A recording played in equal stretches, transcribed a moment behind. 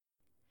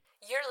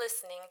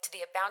listening to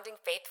the Abounding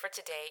Faith for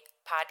Today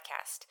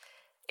podcast.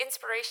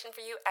 Inspiration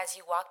for you as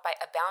you walk by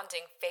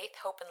abounding faith,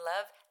 hope, and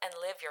love and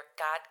live your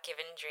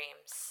God-given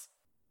dreams.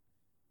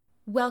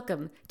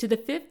 Welcome to the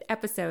 5th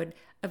episode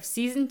of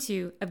Season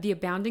 2 of the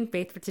Abounding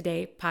Faith for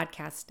Today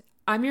podcast.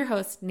 I'm your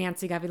host,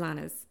 Nancy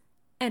Gavilanes,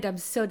 and I'm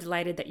so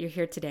delighted that you're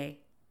here today.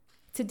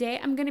 Today,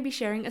 I'm going to be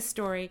sharing a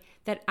story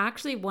that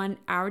actually won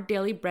Our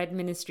Daily Bread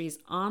Ministries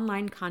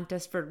online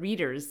contest for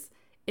readers.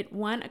 It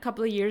won a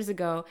couple of years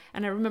ago,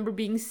 and I remember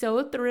being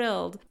so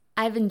thrilled.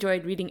 I've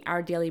enjoyed reading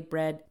Our Daily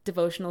Bread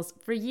devotionals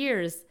for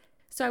years,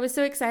 so I was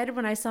so excited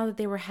when I saw that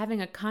they were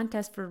having a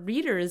contest for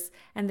readers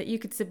and that you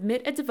could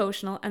submit a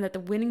devotional and that the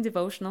winning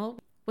devotional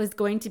was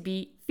going to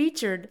be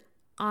featured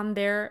on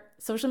their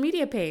social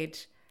media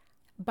page.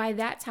 By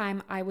that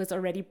time, I was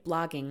already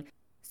blogging,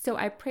 so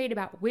I prayed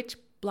about which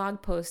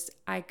blog posts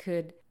I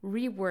could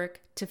rework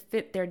to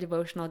fit their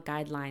devotional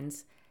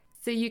guidelines.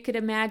 So you could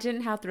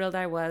imagine how thrilled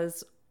I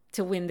was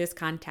to win this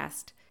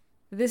contest.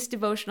 This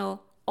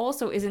devotional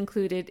also is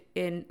included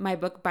in my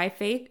book, By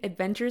Faith,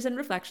 Adventures and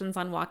Reflections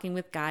on Walking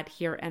with God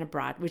Here and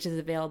Abroad, which is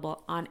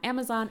available on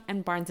Amazon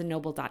and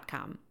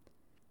barnesandnoble.com.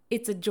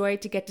 It's a joy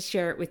to get to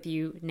share it with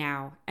you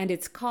now, and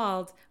it's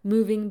called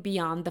Moving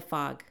Beyond the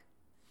Fog.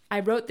 I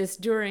wrote this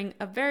during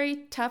a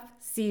very tough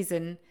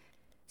season,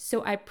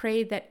 so I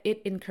pray that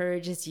it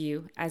encourages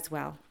you as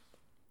well.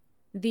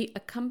 The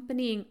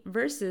accompanying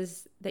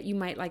verses that you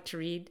might like to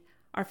read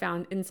are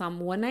found in Psalm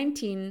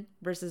 119,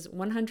 verses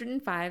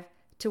 105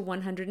 to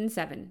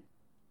 107.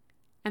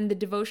 And the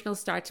devotional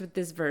starts with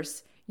this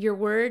verse: "Your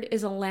word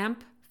is a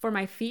lamp for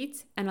my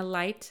feet and a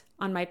light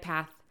on my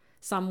path."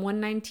 Psalm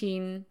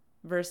 119,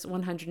 verse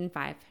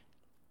 105.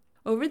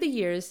 Over the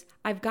years,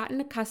 I've gotten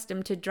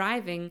accustomed to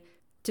driving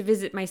to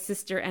visit my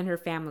sister and her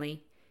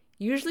family.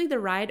 Usually the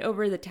ride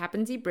over the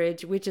Tappan Zee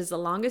Bridge, which is the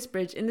longest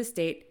bridge in the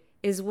state,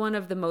 is one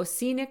of the most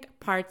scenic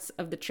parts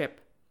of the trip.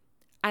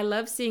 I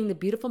love seeing the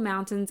beautiful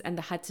mountains and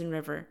the Hudson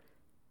River.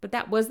 But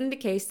that wasn't the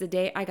case the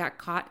day I got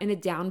caught in a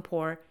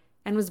downpour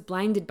and was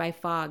blinded by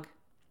fog.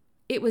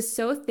 It was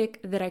so thick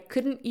that I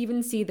couldn't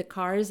even see the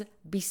cars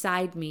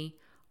beside me.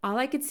 All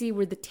I could see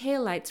were the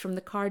taillights from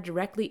the car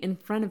directly in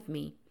front of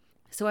me.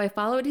 So I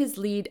followed his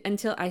lead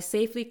until I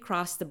safely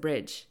crossed the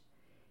bridge.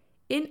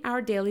 In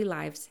our daily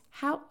lives,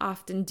 how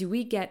often do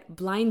we get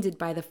blinded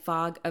by the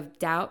fog of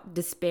doubt,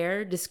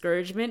 despair,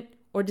 discouragement,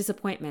 or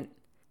disappointment?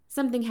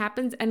 Something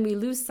happens and we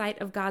lose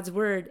sight of God's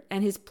word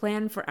and his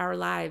plan for our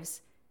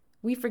lives.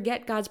 We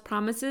forget God's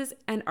promises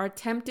and are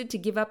tempted to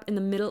give up in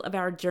the middle of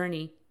our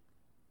journey.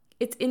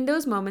 It's in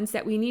those moments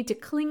that we need to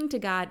cling to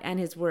God and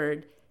his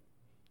word.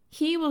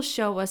 He will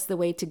show us the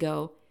way to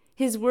go.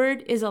 His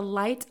word is a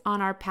light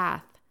on our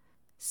path.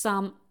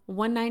 Psalm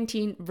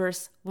 119,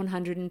 verse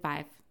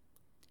 105,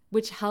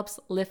 which helps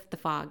lift the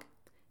fog.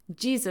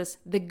 Jesus,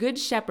 the Good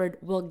Shepherd,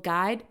 will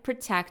guide,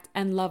 protect,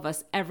 and love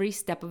us every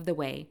step of the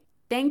way.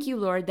 Thank you,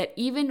 Lord, that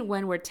even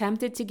when we're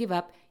tempted to give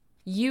up,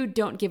 you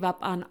don't give up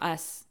on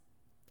us.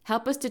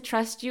 Help us to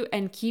trust you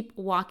and keep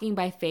walking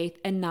by faith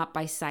and not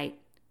by sight.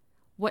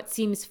 What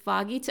seems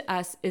foggy to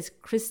us is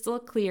crystal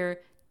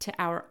clear to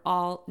our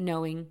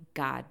all-knowing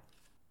God.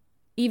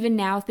 Even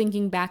now,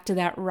 thinking back to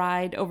that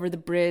ride over the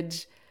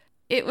bridge,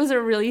 it was a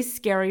really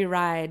scary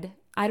ride.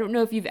 I don't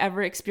know if you've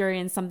ever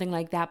experienced something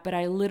like that, but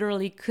I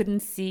literally couldn't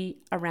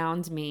see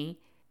around me.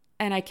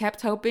 And I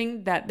kept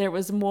hoping that there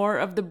was more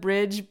of the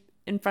bridge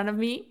in front of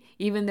me,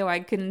 even though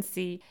I couldn't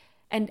see.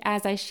 And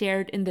as I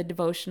shared in the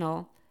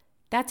devotional,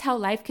 that's how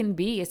life can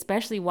be,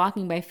 especially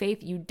walking by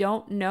faith. You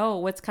don't know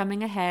what's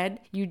coming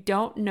ahead. You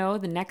don't know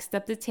the next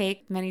step to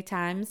take many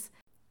times.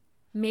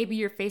 Maybe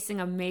you're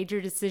facing a major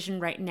decision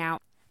right now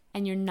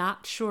and you're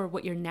not sure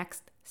what your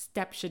next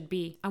step should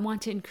be. I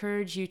want to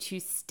encourage you to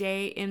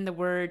stay in the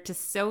word, to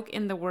soak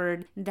in the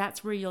word.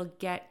 That's where you'll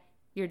get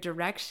your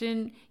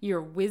direction,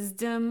 your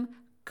wisdom,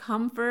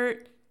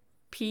 comfort,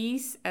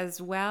 peace as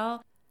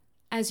well.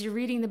 As you're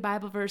reading the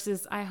Bible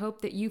verses, I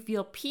hope that you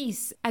feel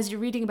peace as you're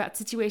reading about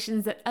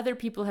situations that other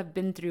people have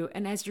been through,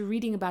 and as you're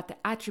reading about the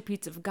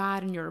attributes of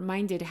God and you're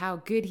reminded how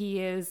good he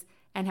is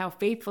and how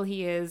faithful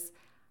he is.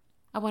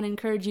 I want to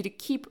encourage you to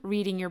keep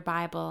reading your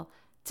Bible,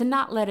 to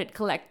not let it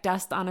collect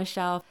dust on a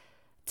shelf,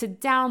 to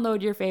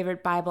download your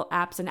favorite Bible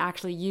apps and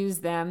actually use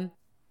them.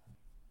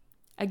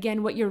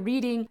 Again, what you're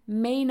reading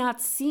may not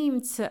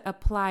seem to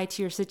apply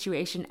to your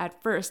situation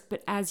at first,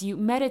 but as you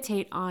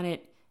meditate on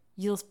it,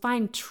 you'll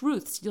find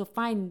truths, you'll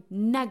find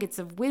nuggets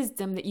of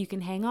wisdom that you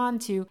can hang on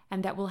to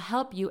and that will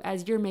help you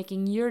as you're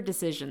making your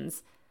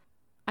decisions.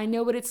 I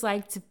know what it's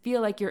like to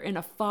feel like you're in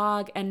a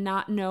fog and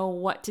not know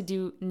what to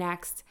do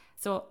next.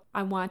 So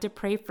I want to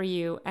pray for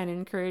you and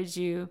encourage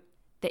you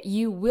that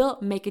you will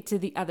make it to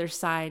the other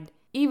side.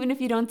 Even if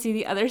you don't see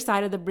the other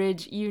side of the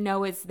bridge, you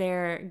know it's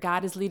there.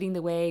 God is leading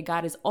the way.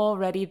 God is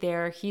already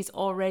there. He's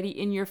already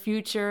in your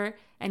future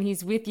and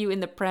he's with you in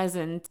the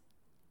present.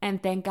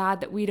 And thank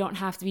God that we don't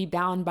have to be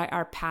bound by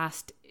our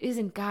past.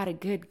 Isn't God a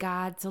good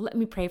God? So let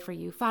me pray for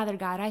you. Father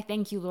God, I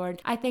thank you,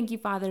 Lord. I thank you,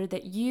 Father,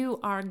 that you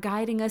are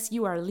guiding us.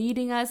 You are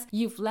leading us.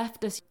 You've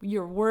left us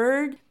your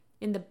word.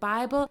 in the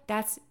Bible.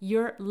 That's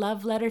your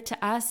love letter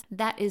to us.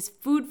 That is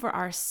food for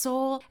our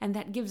soul, and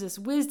that gives us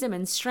wisdom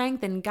and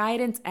strength and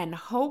guidance and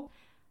hope.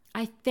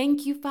 I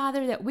thank you,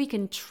 Father, that we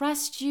can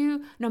trust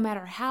you no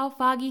matter how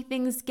foggy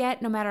things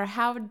get, no matter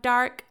how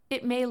dark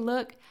it may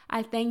look.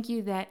 I thank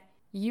you that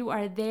you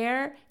are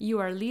there. You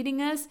are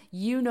leading us.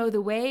 You know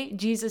the way.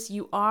 Jesus,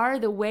 you are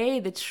the way,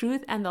 the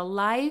truth, and the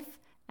life.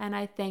 And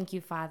I thank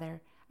you,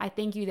 Father. I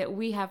thank you that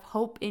we have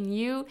hope in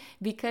you.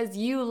 Because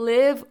you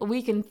live,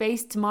 we can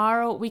face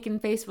tomorrow. We can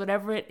face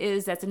whatever it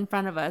is that's in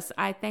front of us.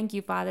 I thank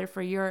you, Father,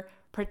 for your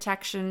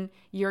protection,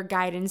 your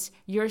guidance,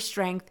 your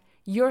strength,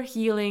 your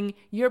healing,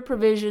 your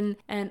provision,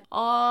 and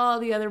all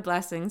the other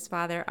blessings,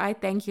 Father. I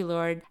thank you,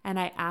 Lord, and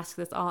I ask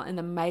this all in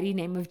the mighty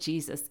name of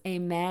Jesus.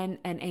 Amen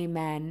and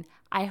amen.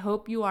 I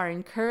hope you are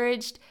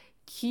encouraged.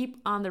 Keep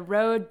on the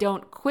road.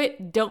 Don't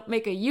quit. Don't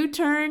make a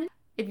U-turn.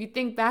 If you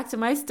think back to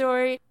my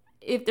story,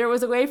 if there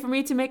was a way for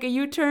me to make a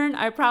U-turn,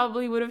 I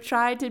probably would have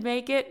tried to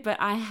make it, but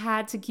I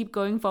had to keep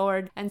going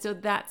forward. And so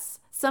that's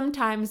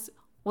sometimes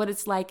what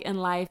it's like in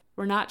life.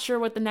 We're not sure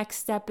what the next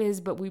step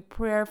is, but we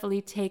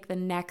prayerfully take the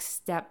next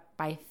step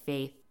by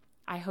faith.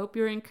 I hope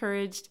you're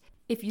encouraged.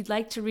 If you'd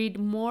like to read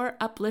more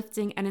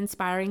uplifting and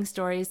inspiring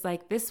stories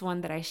like this one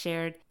that I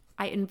shared,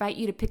 I invite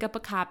you to pick up a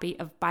copy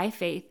of By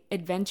Faith,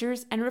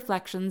 Adventures and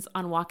Reflections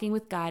on Walking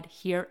with God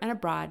Here and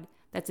Abroad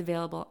that's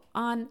available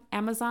on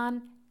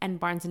Amazon and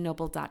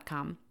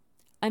barnesandnoble.com.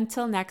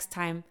 Until next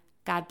time,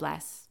 God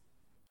bless.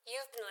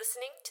 You've been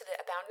listening to the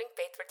Abounding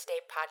Faith for Today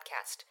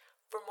podcast.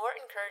 For more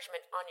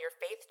encouragement on your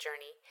faith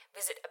journey,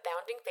 visit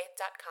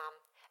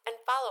aboundingfaith.com and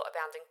follow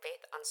Abounding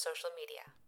Faith on social media.